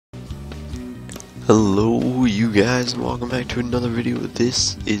Hello you guys and welcome back to another video.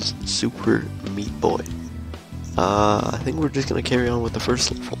 This is Super Meat Boy. I think we're just gonna carry on with the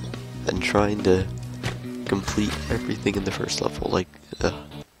first level and trying to complete everything in the first level. Like,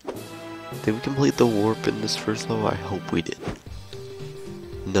 did we complete the warp in this first level? I hope we did.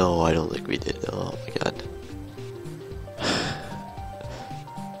 No, I don't think we did. Oh my god.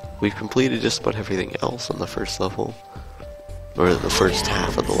 We've completed just about everything else on the first level, or the first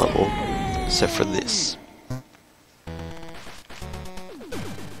half of the level, except for this.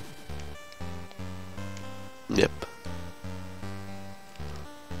 Yep.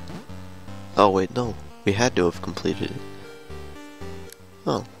 Oh wait, no. We had to have completed it.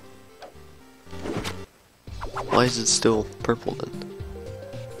 Oh. Why is it still purple then?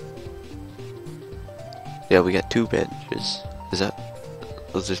 Yeah, we got 2 bandages.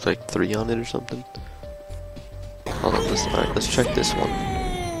 Was there like 3 on it or something? Hold on, alright, let's check this one.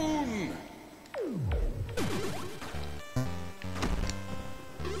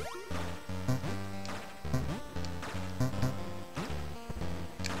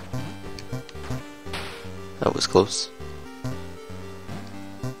 That was close.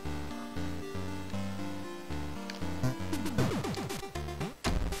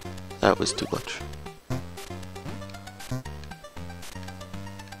 That was too much.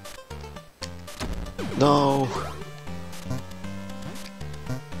 No!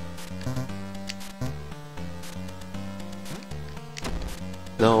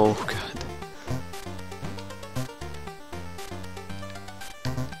 No, God.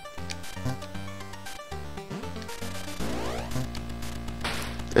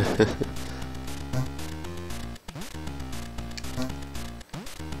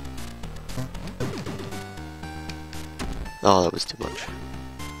 Oh, that was too much.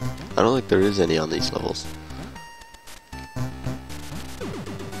 I don't think there is any on these levels.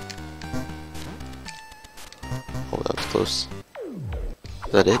 Oh, that was close.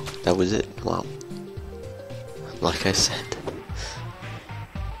 Is that it? That was it? Wow. Like I said.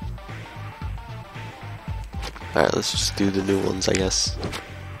 Alright, let's just do the new ones, I guess.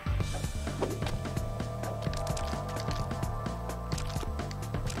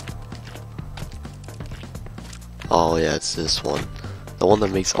 Oh yeah, it's this one. The one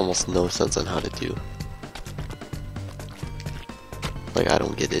that makes almost no sense on how to do. Like, I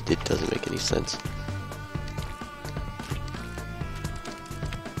don't get it. It doesn't make any sense.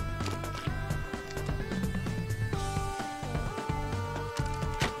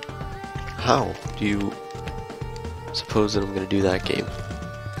 How do you suppose that I'm gonna do that game?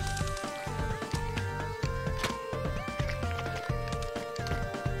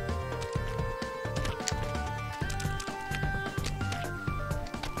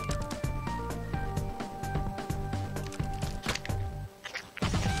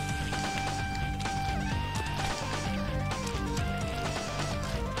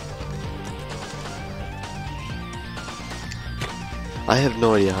 I have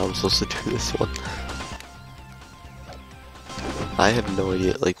no idea how I'm supposed to do this one. I have no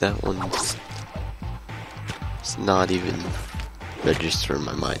idea, like that one's it's not even register in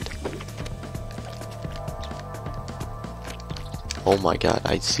my mind. Oh my god,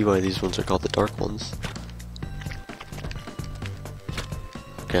 I see why these ones are called the dark ones.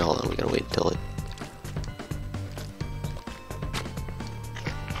 Okay, hold on, we gotta wait until it.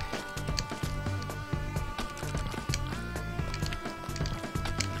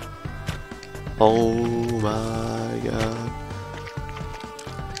 Oh my god.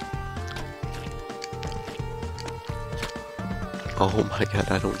 Oh my god,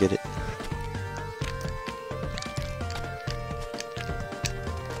 I don't get it.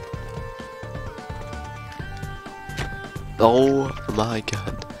 Oh my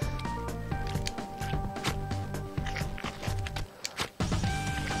god.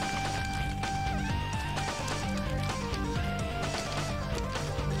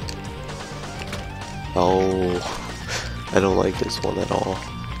 Oh, I don't like this one at all.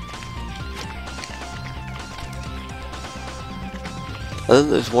 And then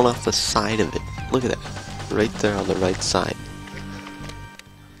there's one off the side of it. Look at that. Right there on the right side.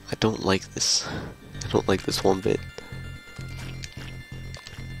 I don't like this. I don't like this one bit.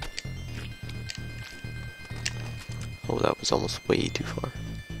 Oh, that was almost way too far.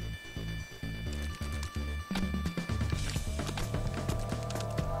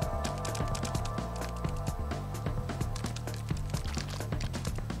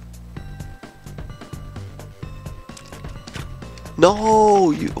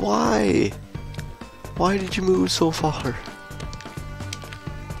 No! Why? Why did you move so far?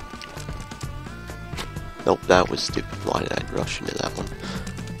 Nope, that was stupid. Why did I rush into that one?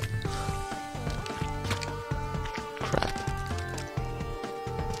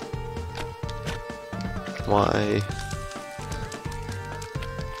 Why?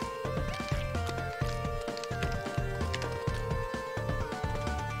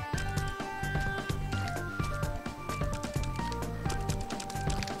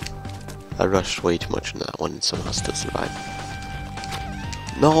 I rushed way too much in that one and someone else to survive.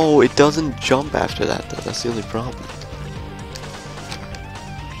 No, it doesn't jump after that though, that's the only problem.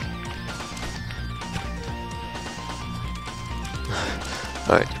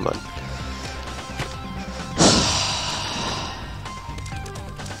 Alright, come on.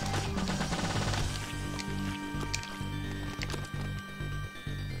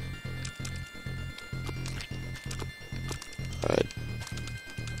 Alright.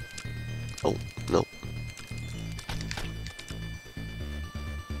 Oh, no.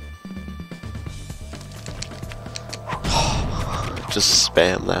 Just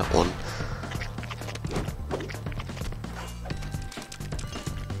spam that one.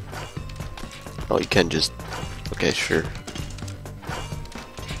 Oh, you can just... Okay, sure.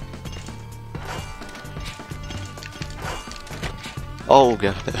 Oh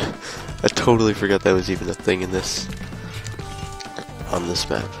god, I totally forgot that was even a thing in this... on this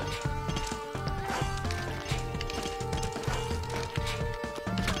map.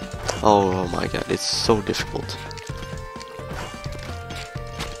 Oh my god, it's so difficult.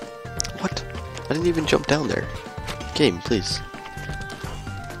 What? I didn't even jump down there. Game, please.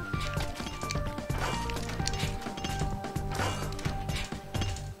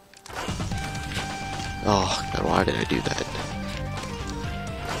 Oh god, why did I do that?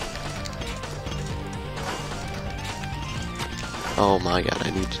 Oh my god,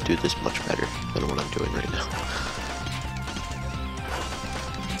 I need to do this much better than what I'm doing right now.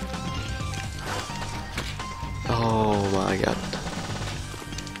 Oh my god.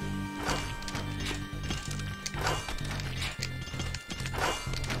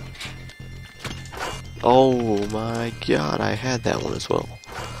 Oh my god, I had that one as well.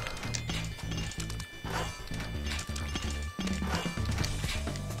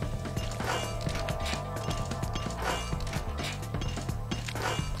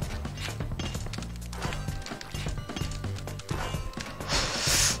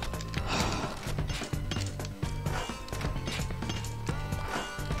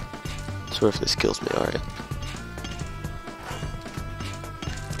 So if this kills me, alright.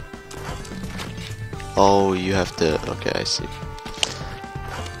 Oh, you have to... Okay, I see.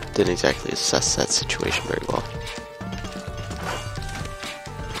 Didn't exactly assess that situation very well.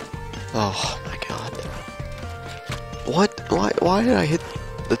 Oh my god. What? Why did I hit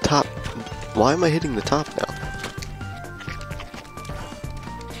the top? Why am I hitting the top now?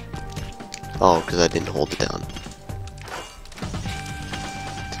 Oh, because I didn't hold it down.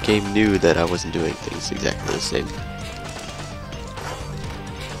 The game knew that I wasn't doing things exactly the same.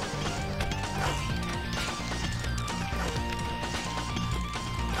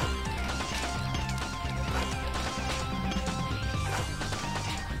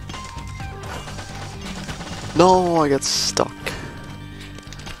 No, I got stuck.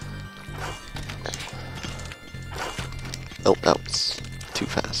 Oh, that was too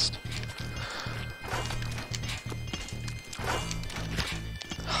fast.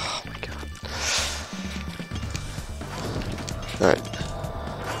 Oh my god. Alright.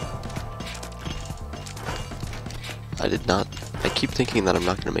 I keep thinking that I'm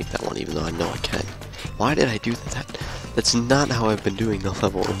not gonna make that one even though I know I can. Why did I do that? That's not how I've been doing the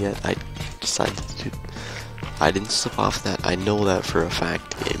level, and yet I decided to do. I didn't slip off that. I know that for a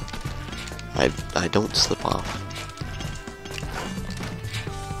fact, game. I don't slip off.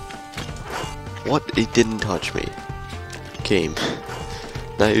 What? It didn't touch me. Game.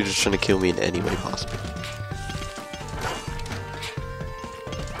 Now you're just trying to kill me in any way possible.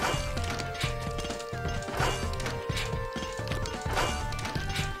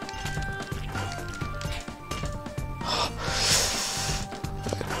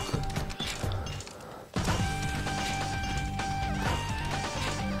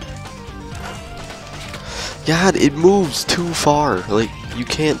 God, it moves too far. Like, you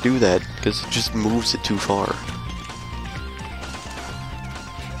can't do that because it just moves it too far.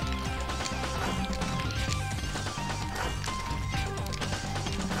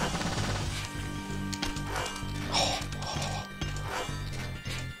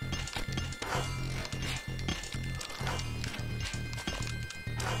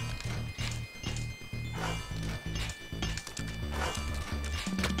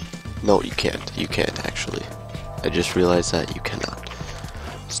 No, you can't. You can't, actually. I just realized that you cannot.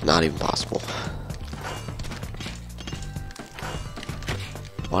 It's not even possible.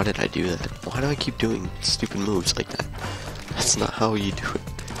 Why did I do that? Why do I keep doing stupid moves like that? That's not how you do it.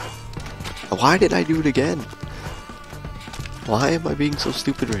 Why did I do it again? Why am I being so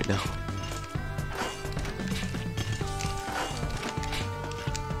stupid right now?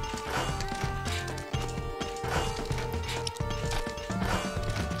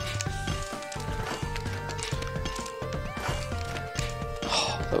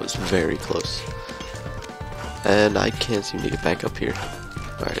 Oh, that was very close. And I can't seem to get back up here.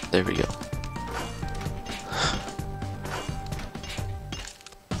 Alright, there we go.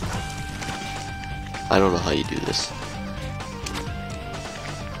 I don't know how you do this.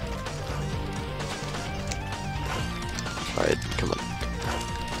 Alright, come on.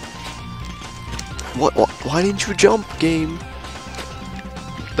 What? Why didn't you jump, game?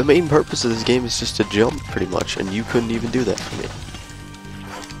 The main purpose of this game is just to jump, pretty much, and you couldn't even do that for me.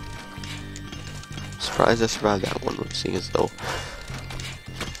 Surprised I survived that one, seeing as though...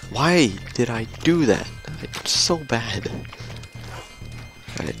 Why did I do that? It's so bad.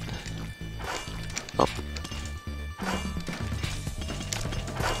 Alright. Up.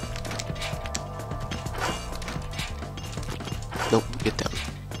 Nope, get down.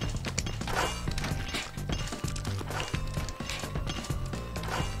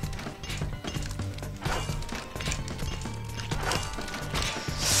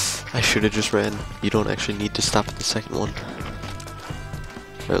 I should have just ran. You don't actually need to stop at the second one.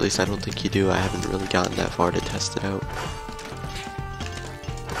 Or at least I don't think you do. I haven't really gotten that far to test it out.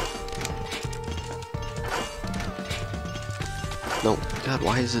 No, God,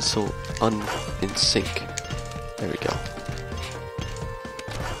 why is it so in sync? There we go.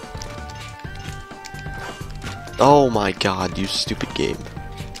 Oh my God, you stupid game.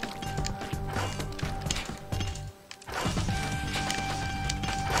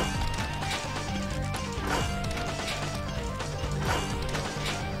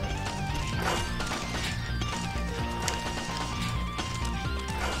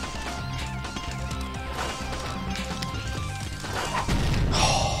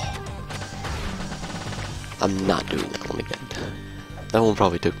 I'm not doing that one again. That one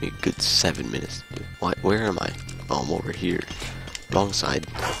probably took me a good 7 minutes. What? Where am I? Oh, I'm over here. Wrong side.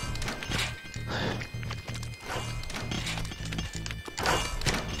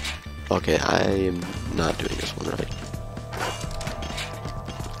 Okay, I am not doing this one right.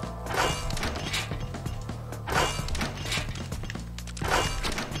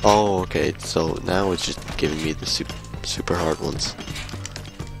 Oh, okay, so now it's just giving me the super hard ones.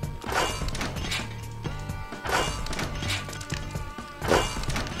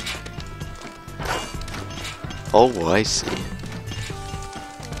 Oh, I see.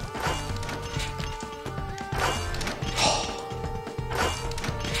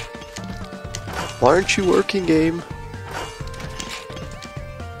 Why aren't you working, game?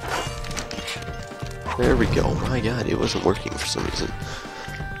 There we go. My God, it wasn't working for some reason.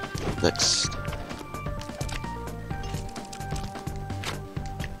 Next.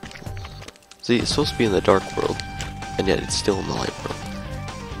 See, it's supposed to be in the dark world, and yet it's still in the light world.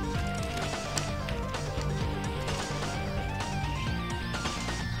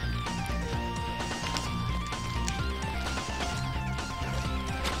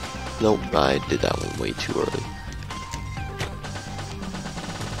 Nope, I did that one way too early.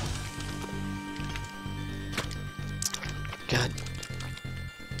 God.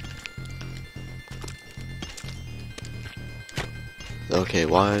 Okay,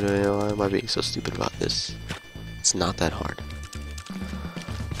 why am I being so stupid about this? It's not that hard.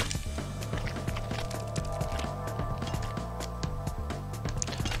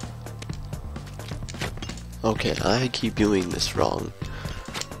 Okay, I keep doing this wrong.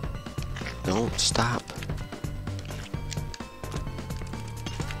 Don't stop.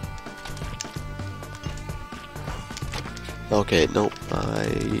 Okay, nope. I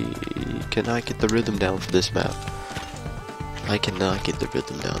cannot get the rhythm down for this map. I cannot get the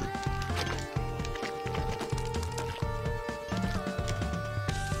rhythm down.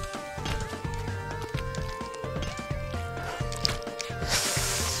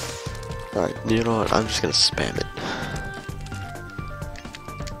 Alright, you know what? I'm just gonna spam it.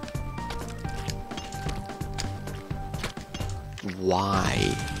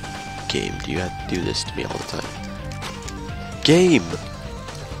 Why, game, do you have to do this to me all the time? Game!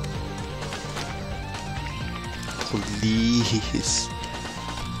 Please.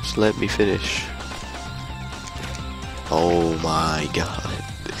 Just let me finish. Oh my God.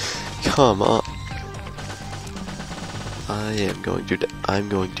 Come on. I'm going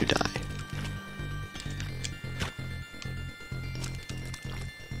to die.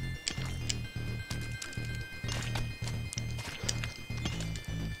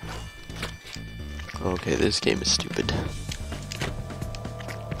 Okay, this game is stupid.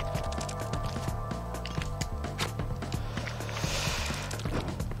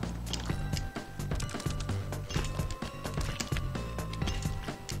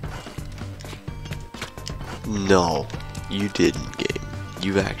 No, you didn't, game.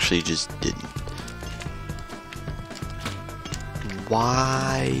 You actually just didn't.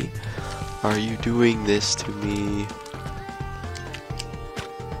 Why are you doing this to me?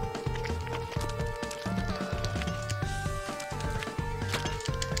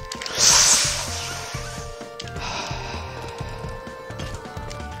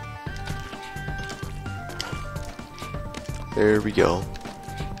 There we go.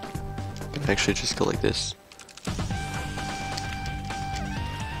 I can actually just go like this.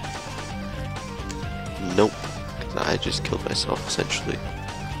 Nope. I just killed myself, essentially.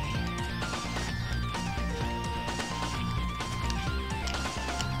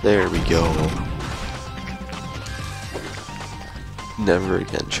 There we go. Never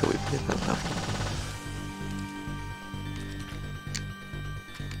again shall we play that level.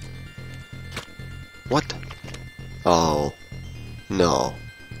 What? Oh. No.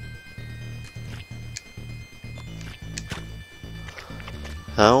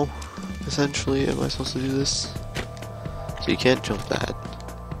 How, essentially, am I supposed to do this? So you can't jump that.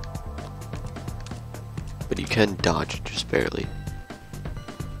 But you can dodge it just barely.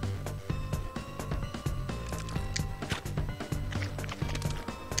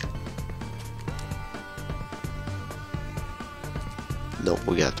 Nope,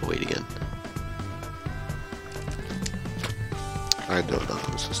 we have to wait again. I don't know if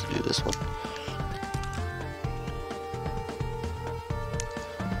I'm supposed to do this one.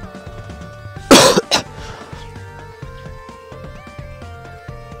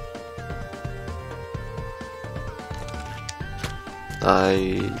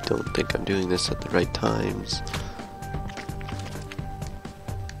 I don't think I'm doing this at the right times.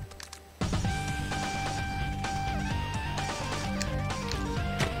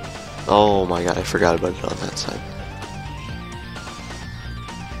 Oh my god, I forgot about it on that side.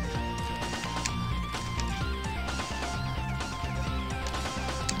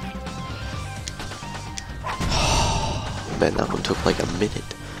 Man, that one took like a minute.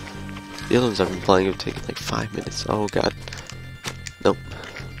 The other ones I've been playing have taken like 5 minutes. Oh god. Nope.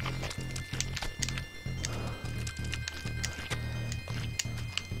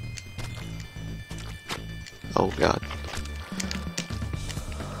 Oh god.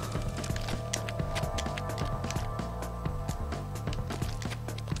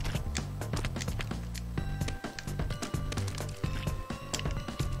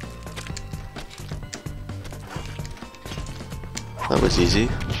 That was easy.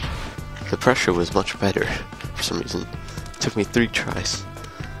 The pressure was much better for some reason. It took me 3 tries.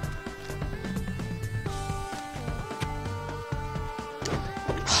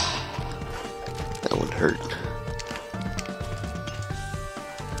 That one hurt.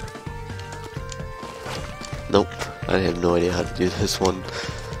 Nope, I have no idea how to do this one.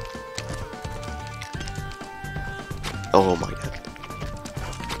 Oh my god.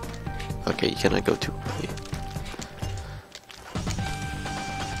 Okay, you cannot go too early.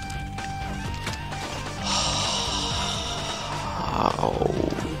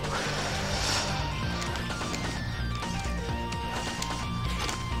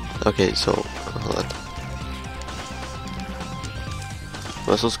 Okay, so hold on.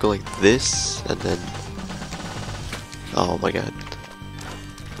 Am I supposed to go like this and then? Oh my god!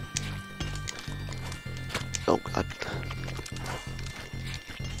 Oh god!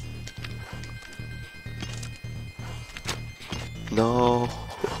 No!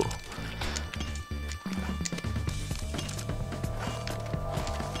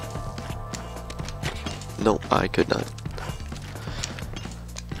 No, I could not.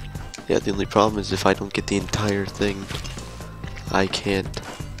 Yeah, the only problem is if I don't get the entire thing, I can't.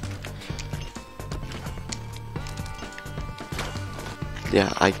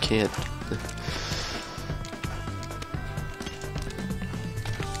 Yeah, I can't.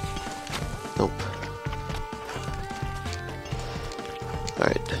 Nope.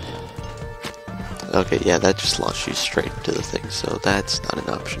 Alright. Okay, yeah, that just launched you straight into the thing, so that's not an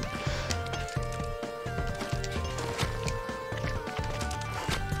option.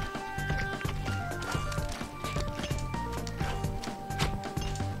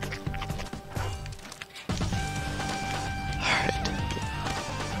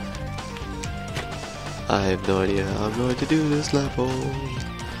 I have no idea how I'm going to do this level.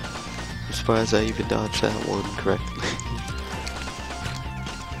 I'm surprised I even dodged that one correctly.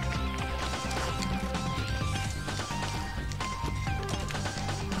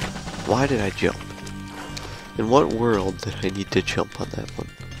 Why did I jump? In what world did I need to jump on that one?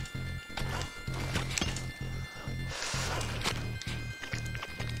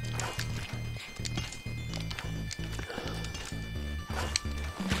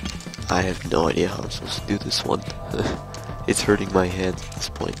 I have no idea how I'm supposed to do this one. It's hurting my hands at this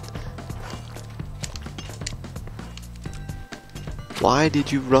point. Why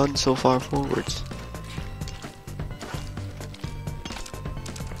did you run so far forwards?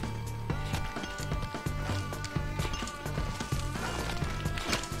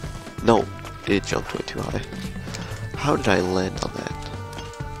 No, it jumped way too high. How did I land on that?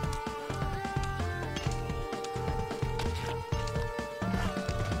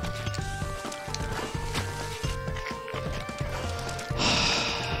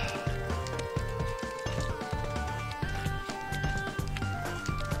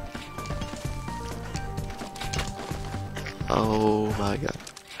 Oh my god.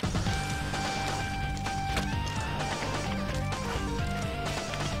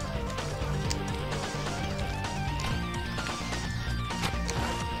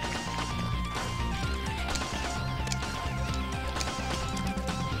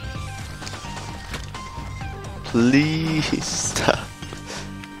 Please stop.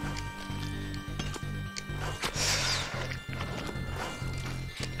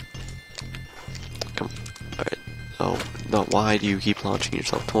 Come on. Alright. Oh, no, why do you keep launching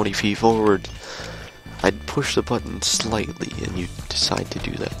yourself 20 feet forward? I'd push the button slightly and you decide to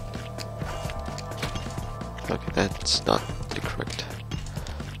do that. Okay, that's not the correct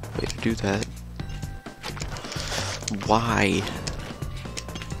way to do that. Why?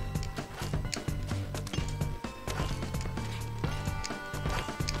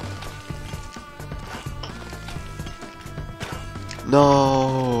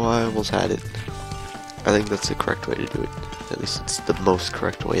 No, I almost had it. I think that's the correct way to do it. At least it's the most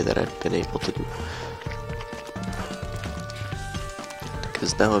correct way that I've been able to do.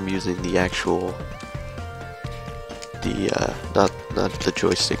 Because now I'm using the actual, not the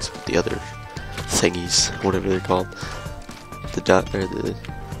joysticks, but the other thingies, whatever they're called. The dot or the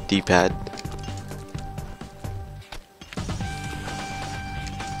D-pad.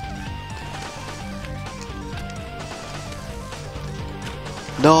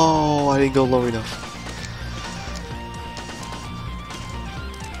 No, I didn't go low enough.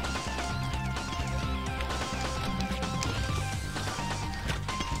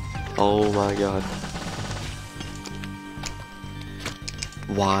 Oh my god.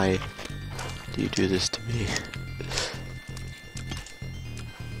 Why do you do this to me?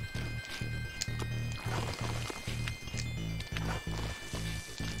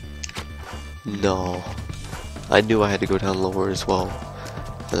 No. I knew I had to go down lower as well.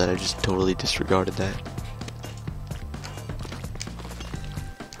 And then I just totally disregarded that.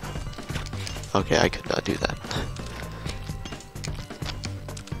 Okay, I could not do that.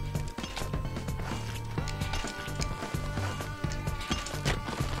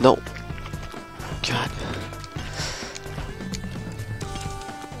 No. God.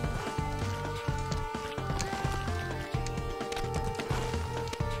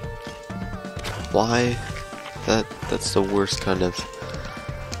 Why? That's the worst kind of.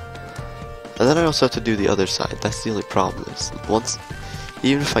 And then I also have to do the other side. That's the only problem. Is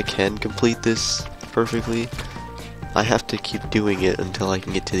even if I can complete this perfectly, I have to keep doing it until I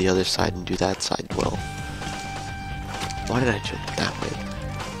can get to the other side and do that side well. Why did I jump that way?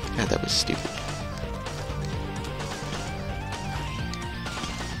 God, that was stupid.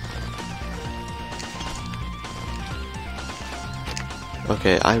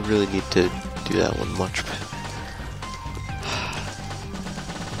 Okay, I really need to do that one much better.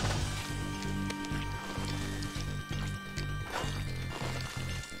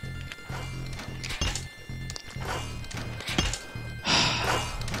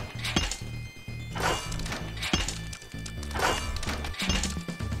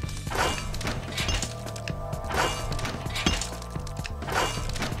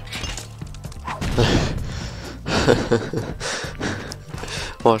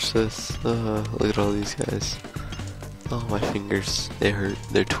 Watch this. Look at all these guys. Oh, my fingers. They hurt.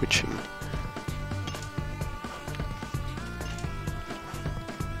 They're twitching.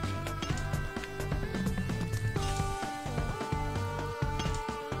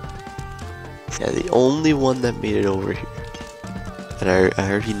 Yeah, the only one that made it over here. And I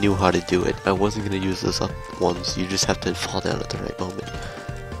already knew how to do it. I wasn't going to use those up ones. You just have to fall down at the right moment.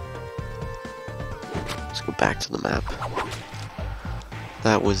 Let's go back to the map.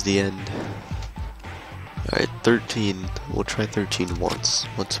 That was the end. Alright, 13. We'll try 13 once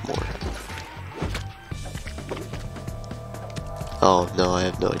more. Oh no, I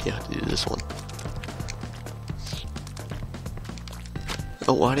have no idea how to do this one.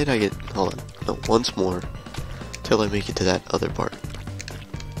 Oh, why did I get... Hold on. No, once more. Till I make it to that other part.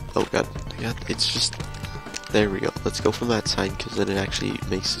 Oh god. It's just... There we go. Let's go from that side, because then it actually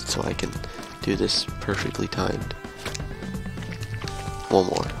makes it so I can do this perfectly timed. One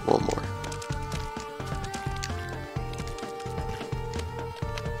more.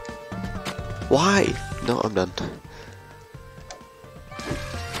 Why? No, I'm done.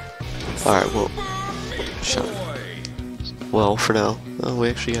 Alright, well, shut up. Well, for now, we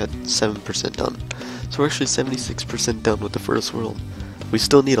actually got 7% done. So we're actually 76% done with the first world. We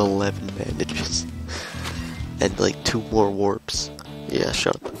still need 11 bandages. And like 2 more warps. Yeah,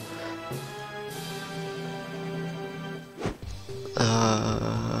 shut up.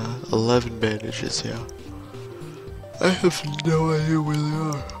 11 bandages, yeah. I have no idea where they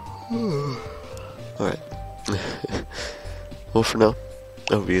are. Alright. Well, for now,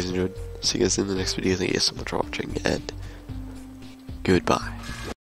 I hope you guys enjoyed. See you guys in the next video. Thank you guys so much for watching, and goodbye.